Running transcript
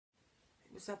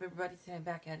What's up, everybody? Today I'm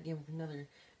back at it again with another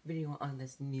video on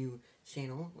this new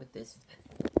channel, with this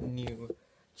new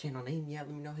channel name. Yeah, let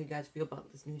me know how you guys feel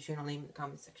about this new channel name in the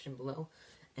comment section below,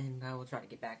 and I will try to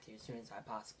get back to you as soon as I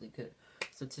possibly could.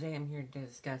 So today I'm here to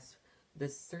discuss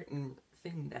this certain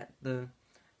thing that the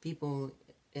people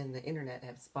in the internet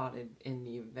have spotted in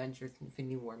the Avengers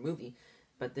Infinity War movie,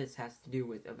 but this has to do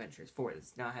with Avengers 4.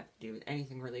 This does not have to do with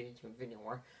anything related to Infinity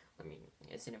War. I mean,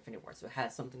 it's in Infinity War, so it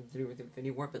has something to do with Infinity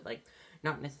War, but, like,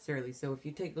 not necessarily. So if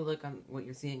you take a look on what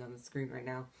you're seeing on the screen right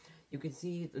now, you can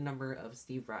see the number of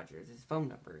Steve Rodgers, his phone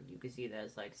number. You can see that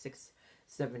it's, like,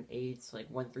 678,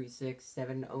 like,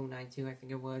 136-7092, I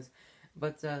think it was.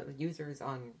 But users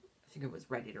on, I think it was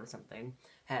Reddit or something,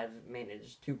 have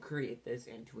managed to create this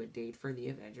into a date for the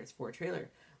Avengers 4 trailer.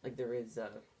 Like, there is, I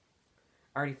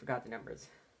already forgot the numbers.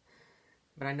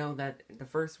 But I know that the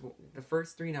first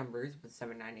three numbers, with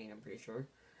 798, I'm pretty sure,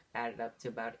 added up to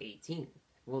about 18.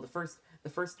 Well, the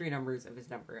first three numbers of his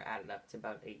number added up to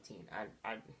about 18.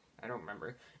 I don't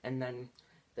remember. And then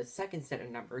the second set of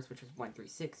numbers, which was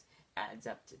 136, adds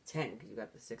up to 10, because you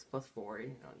got the 6 plus 4,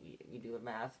 you do the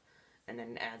math, and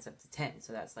then it adds up to 10.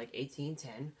 So that's like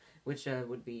 1810, which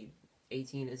would be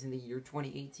 18 is in the year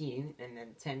 2018, and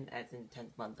then 10 adds in the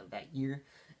 10th month of that year,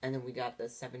 and then we got the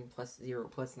 7 plus 0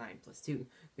 plus 9 plus 2,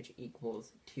 which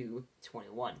equals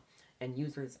 221. And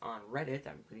users on Reddit,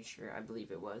 I'm pretty sure, I believe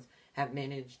it was, have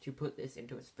managed to put this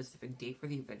into a specific date for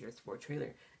the Avengers 4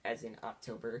 trailer, as in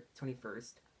October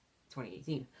 21st,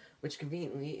 2018, which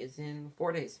conveniently is in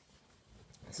 4 days.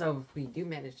 So if we do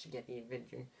manage to get the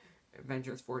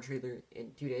Avengers 4 trailer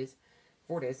in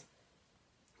 4 days,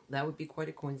 that would be quite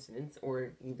a coincidence,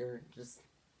 or either just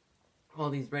all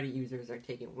these Reddit users are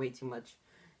taking way too much,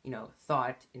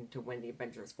 thought into when the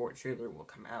Avengers 4 trailer will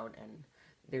come out, and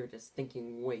they're just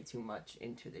thinking way too much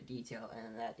into the detail,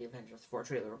 and that the Avengers 4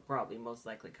 trailer will probably most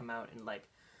likely come out in, like,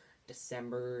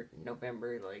 December,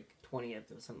 November, like, 20th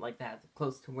or something like that,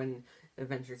 close to when the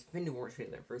Avengers Infinity War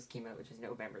trailer first came out, which is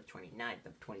November 29th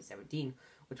of 2017,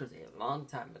 which was a long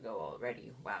time ago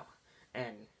already. Wow.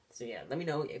 And so yeah, let me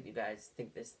know if you guys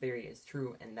think this theory is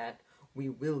true, and that we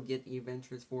will get the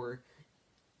Avengers 4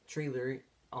 trailer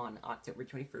on October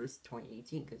 21st,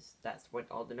 2018, because that's what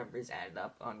all the numbers added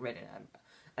up on Reddit.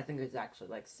 I think it's actually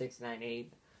like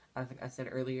 698, I think I said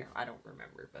earlier, I don't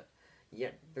remember, but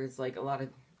yeah, there's like a lot of,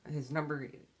 his number,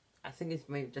 I think it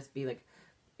might just be like,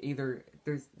 either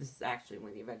this is actually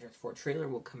when the Avengers 4 trailer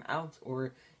will come out,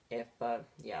 or if,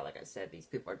 yeah, like I said, these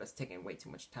people are just taking way too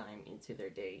much time into their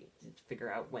day to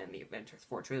figure out when the Avengers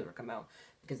 4 trailer will come out,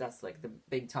 because that's, like, the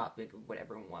big topic of what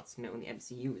everyone wants to know in the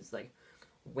MCU is, like,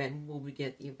 when will we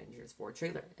get the Avengers 4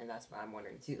 trailer? And that's what I'm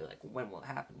wondering, too, like, when will it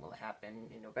happen? Will it happen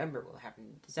in November? Will it happen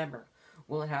in December?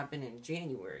 Will it happen in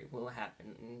January? Will it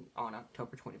happen on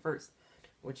October 21st?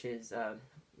 Which is, I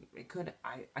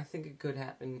think it could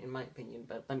happen, in my opinion,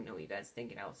 but let me know what you guys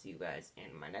think, and I'll see you guys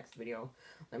in my next video.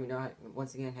 Let me know,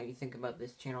 once again, how you think about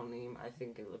this channel name. I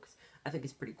think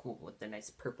it's pretty cool with the nice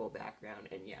purple background,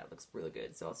 and yeah, it looks really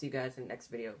good. So I'll see you guys in the next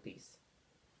video. Peace.